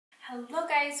Hello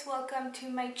guys, welcome to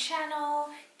my channel.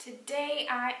 Today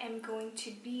I am going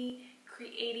to be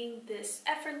creating this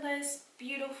effortless,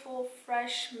 beautiful,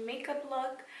 fresh makeup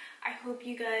look. I hope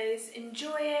you guys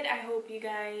enjoy it. I hope you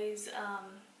guys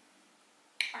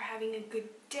are having a good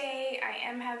day. I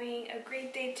am having a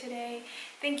great day today.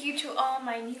 Thank you to all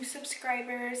my new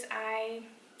subscribers. I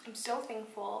am so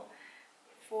thankful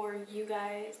for you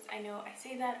guys. I know I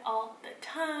say that all the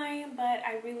time, but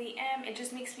I really am. It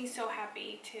just makes me so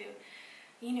happy to,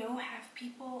 have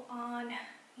people on,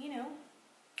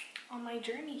 on my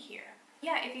journey here.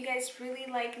 Yeah, if you guys really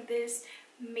like this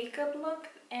makeup look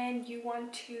and you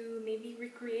want to maybe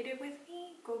recreate it with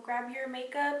me, go grab your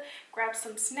makeup, grab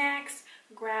some snacks,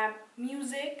 grab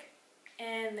music,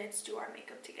 and let's do our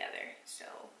makeup together. So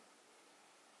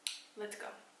let's go.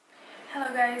 Hello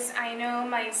guys, I know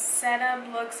my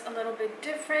setup looks a little bit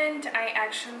different. I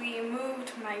actually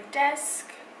moved my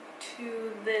desk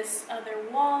to this other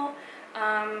wall.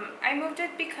 I moved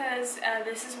it because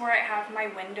this is where I have my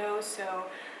window, so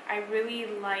I really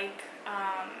like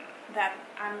that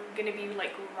I'm gonna be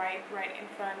like right in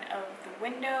front of the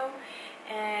window,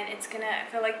 and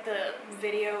I feel like the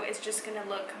video is just gonna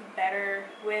look better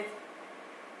with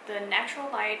the natural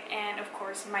light and of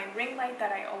course my ring light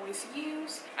that I always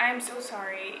use. I'm so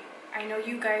sorry. I know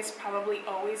you guys probably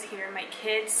always hear my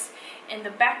kids in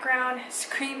the background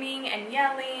screaming and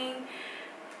yelling.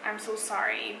 I'm so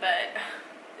sorry, but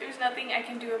there's nothing I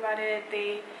can do about it.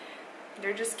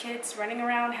 They're just kids running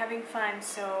around having fun,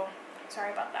 so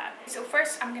sorry about that. So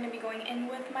first I'm gonna be going in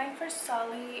with my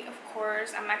Versali. Of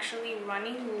course, I'm actually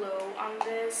running low on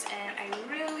this and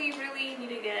I really need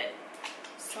to get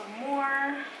some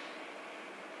more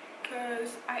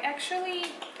because I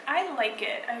like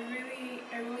it. I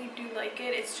really do like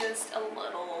it. It's just a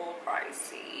little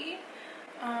pricey,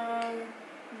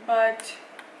 but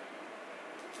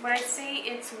would I say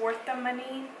it's worth the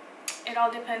money? It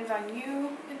all depends on you.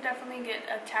 You can definitely get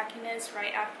a tackiness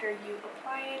right after you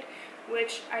apply it,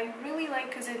 which I really like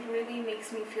because it really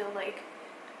makes me feel like,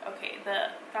 okay, the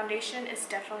foundation is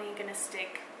definitely gonna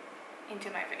stick into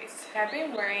my face. I've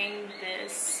been wearing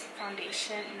this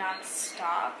foundation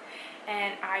non-stop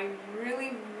and I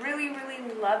really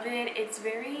love it. It's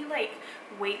very like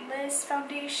weightless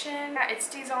foundation. It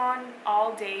stays on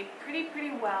all day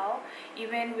pretty well,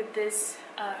 even with this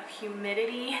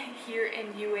humidity here in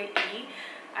UAE.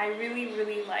 I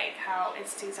really like how it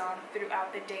stays on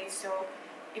throughout the day. So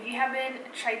if you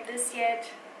haven't tried this yet,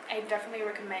 I definitely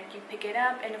recommend you pick it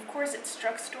up, and of course it's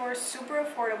drugstore, super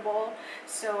affordable.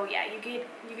 So yeah, you get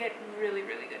really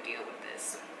good deal with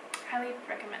this. Highly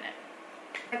recommend it.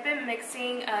 I've been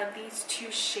mixing these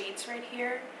two shades right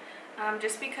here,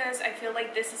 just because I feel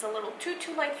like this is a little too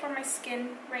light for my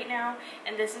skin right now,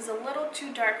 and this is a little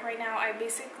too dark right now. I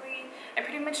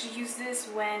pretty much use this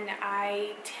when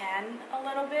I tan a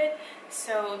little bit,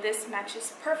 so this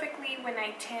matches perfectly when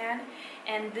I tan.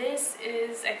 And this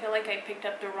is, I feel like I picked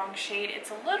up the wrong shade.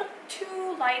 It's a little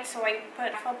too light, so I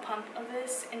put half a pump of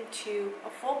this into a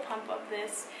full pump of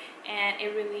this, and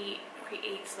it really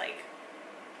creates like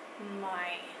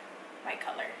my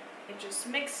color. I just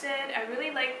mix it. I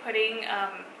really like putting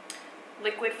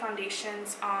liquid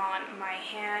foundations on my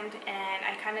hand, and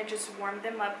I kind of just warm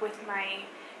them up with my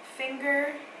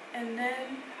finger, and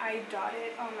then I dot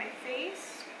it on my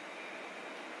face.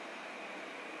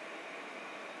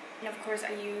 And of course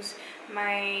I use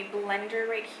my blender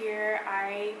right here.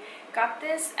 I got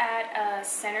this at a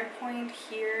Center Point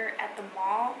here at the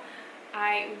mall.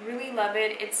 I really love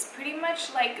it. It's pretty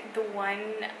much like the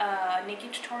one Nikki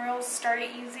Tutorials started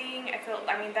using.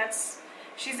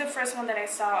 She's the first one that I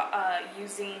saw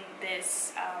using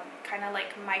this kind of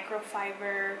like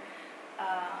microfiber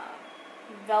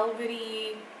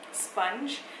velvety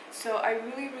sponge. So I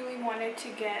really wanted to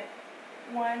get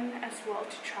one as well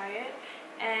to try it,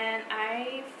 and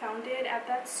I found it at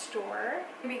that store.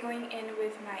 I'll be going in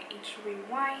with my H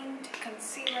Rewind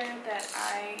concealer that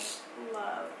I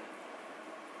love.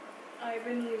 I've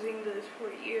been using this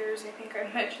for years. I think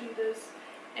I mentioned this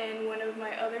in one of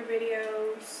my other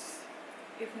videos,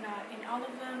 if not in all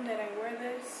of them, that I wear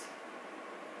this.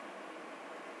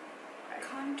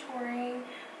 Contouring,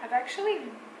 I've actually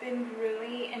been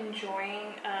really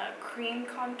enjoying cream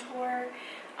contour.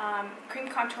 Cream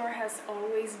contour has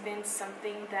always been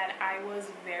something that I was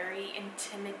very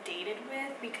intimidated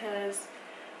with because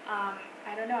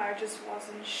I don't know, I just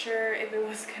wasn't sure if it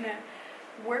was gonna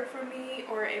work for me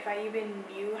or if I even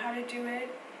knew how to do it.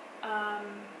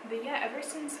 But yeah, ever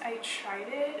since I tried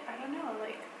it, I don't know,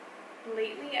 like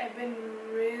lately I've been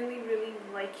really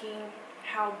liking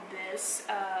how this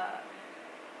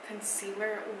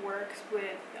concealer works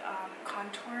with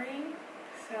contouring.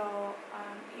 So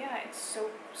it's so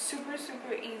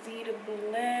super easy to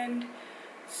blend,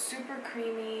 super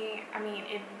creamy. I mean,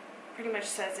 it pretty much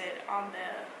says it on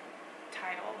the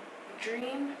title.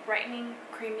 Dream Brightening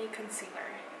Creamy Concealer.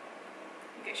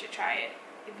 You guys should try it.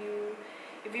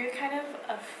 If you're kind of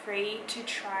afraid to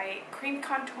try cream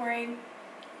contouring,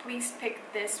 please pick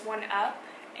this one up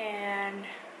and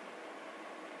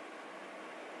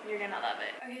you're gonna love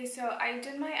it. Okay, so I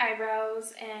did my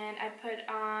eyebrows and I put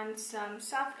on some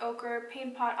soft ochre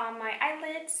paint pot on my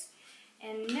eyelids.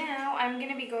 And now I'm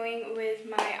gonna be going with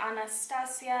my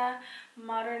Anastasia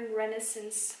Modern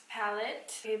Renaissance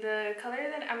palette. Okay, the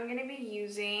color that I'm gonna be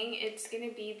using, it's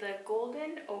gonna be the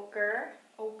golden ochre.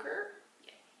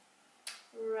 Yeah.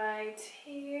 Right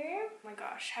here. Oh my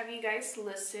gosh, have you guys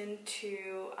listened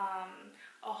to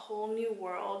A Whole New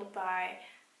World by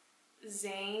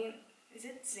Zayn? Is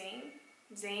it Zayn?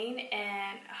 Zayn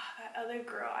and that other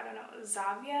girl, I don't know,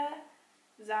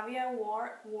 Zavia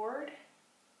Ward?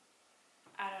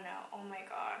 I don't know. Oh my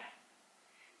god.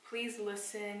 Please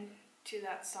listen to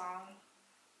that song.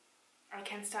 I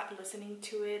can't stop listening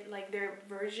to it. Like their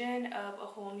version of A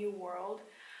Whole New World.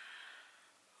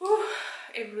 Whew,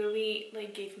 it really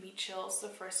like gave me chills the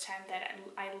first time that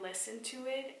I listened to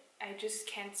it. I just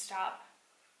can't stop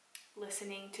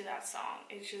listening to that song.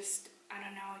 It's just, I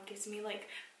don't know, it gives me like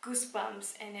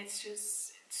goosebumps, and it's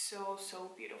just, it's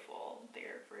so beautiful,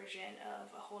 their version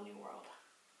of A Whole New World.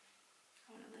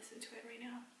 I want to listen to it right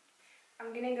now.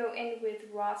 I'm gonna go in with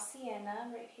raw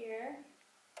sienna right here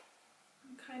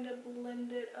and kind of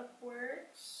blend it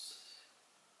upwards.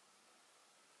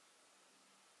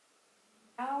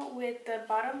 Now with the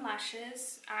bottom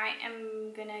lashes, I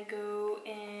am gonna go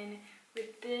in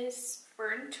with this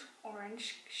burnt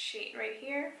orange shade right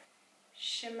here.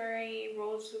 Shimmery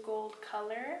rose gold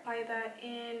color. Apply that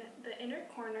in the inner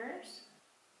corners.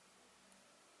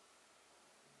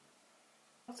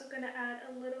 Also gonna add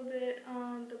a little bit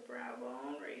on the brow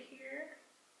bone right here.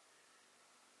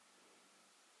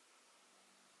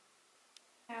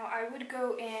 Now I would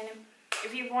go in,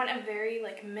 if you want a very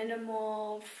like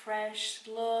minimal, fresh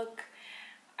look,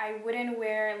 I wouldn't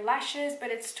wear lashes,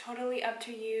 but it's totally up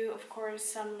to you. Of course,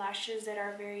 some lashes that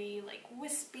are very like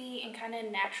wispy and kind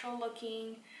of natural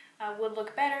looking would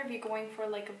look better if you're going for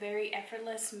like a very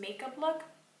effortless makeup look.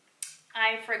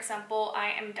 For example,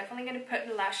 I am definitely going to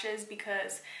put lashes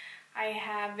because I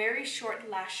have very short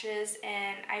lashes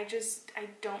and I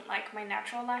don't like my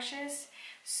natural lashes.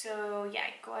 So yeah,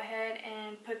 go ahead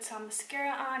and put some mascara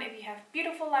on. If you have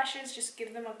beautiful lashes, just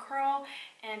give them a curl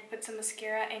and put some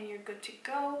mascara and you're good to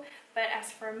go. But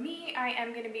as for me, I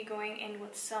am going to be going in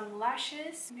with some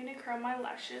lashes. I'm going to curl my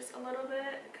lashes a little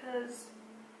bit because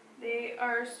they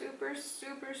are super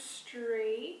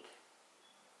straight.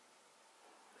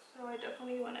 So I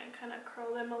definitely want to kind of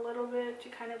curl them a little bit to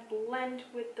kind of blend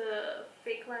with the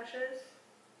fake lashes.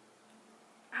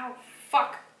 Ow,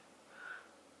 fuck!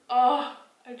 Oh,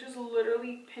 I just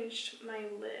literally pinched my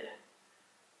lid.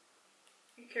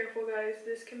 Be careful guys,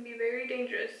 this can be very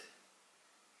dangerous.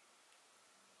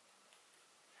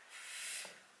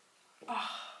 Oh,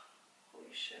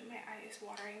 holy shit, my eye is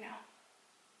watering now.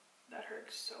 That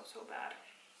hurts so bad.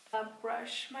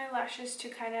 Brush my lashes to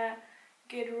kind of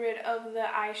get rid of the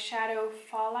eyeshadow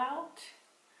fallout.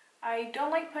 I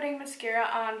don't like putting mascara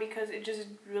on because it just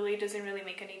really doesn't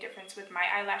make any difference with my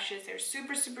eyelashes. They're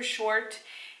super short,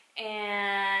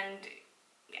 and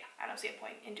yeah, I don't see a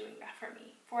point in doing that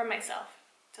for myself.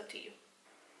 It's up to you.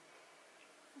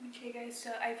 Okay guys,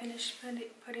 so I finished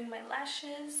putting my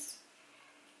lashes.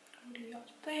 What do y'all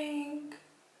think?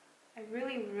 I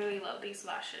really love these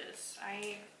lashes.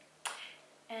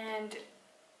 And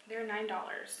they're $9.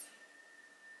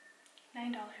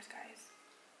 $9, guys.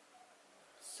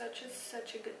 Such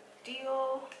a good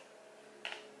deal.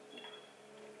 Yeah.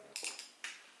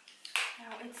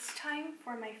 Now it's time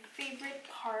for my favorite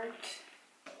part,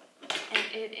 and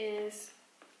it is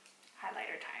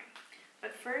highlighter time.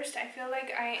 But first, I feel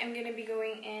like I am gonna be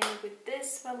going in with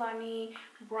this Milani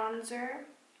bronzer.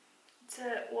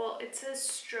 It's a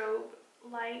strobe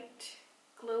light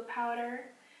glow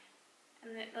powder.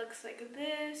 And it looks like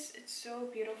this. It's so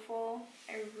beautiful.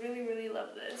 I really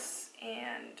love this,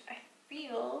 and I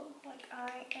feel like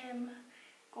I am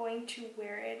going to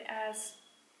wear it as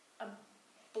a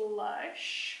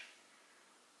blush.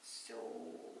 So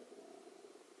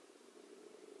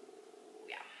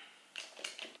yeah.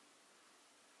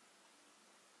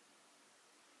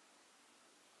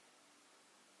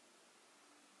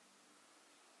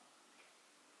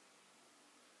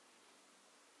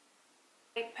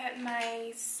 I put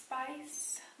my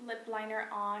Spice lip liner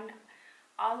on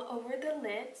all over the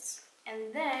lids,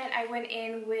 and then I went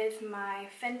in with my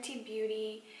Fenty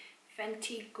Beauty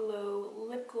Fenty Glow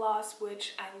lip gloss,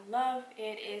 which I love.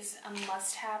 It is a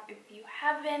must-have. If you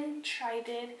haven't tried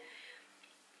it,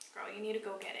 girl, you need to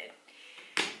go get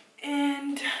it.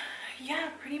 And yeah,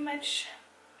 pretty much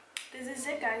this is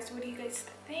it, guys. What do you guys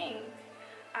think?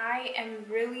 I am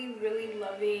really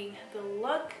loving the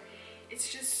look.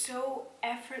 It's just so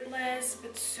effortless,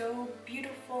 but so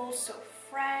beautiful, so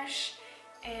fresh,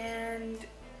 and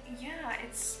yeah,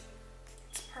 it's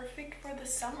perfect for the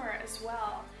summer as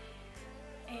well.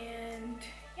 And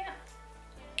yeah,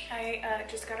 I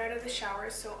just got out of the shower,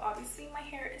 so obviously my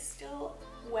hair is still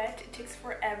wet. It takes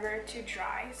forever to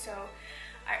dry, so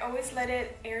I always let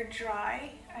it air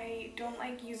dry. I don't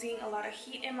like using a lot of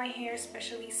heat in my hair,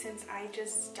 especially since I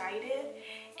just dyed it,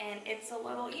 and it's a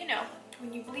little, you know,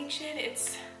 when you bleach it,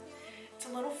 it's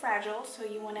a little fragile, so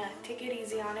you want to take it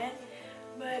easy on it.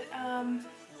 But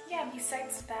yeah,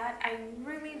 besides that, I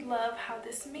really love how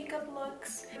this makeup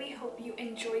looks. I really hope you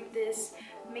enjoyed this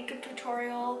makeup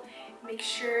tutorial. Make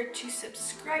sure to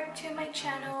subscribe to my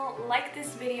channel, like this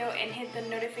video, and hit the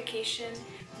notification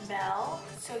bell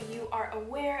so you are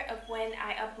aware of when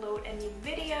I upload a new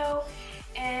video.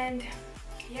 And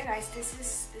yeah, guys, this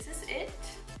is it.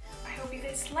 I hope you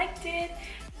guys liked it.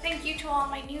 Thank you to all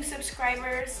my new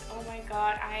subscribers. Oh my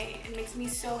god, it makes me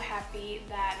so happy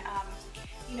that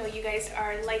you know, you guys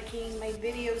are liking my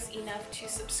videos enough to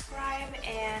subscribe,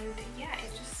 and yeah,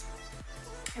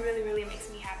 it really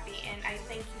makes me happy, and I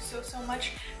thank you so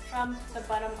much from the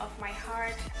bottom of my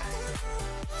heart.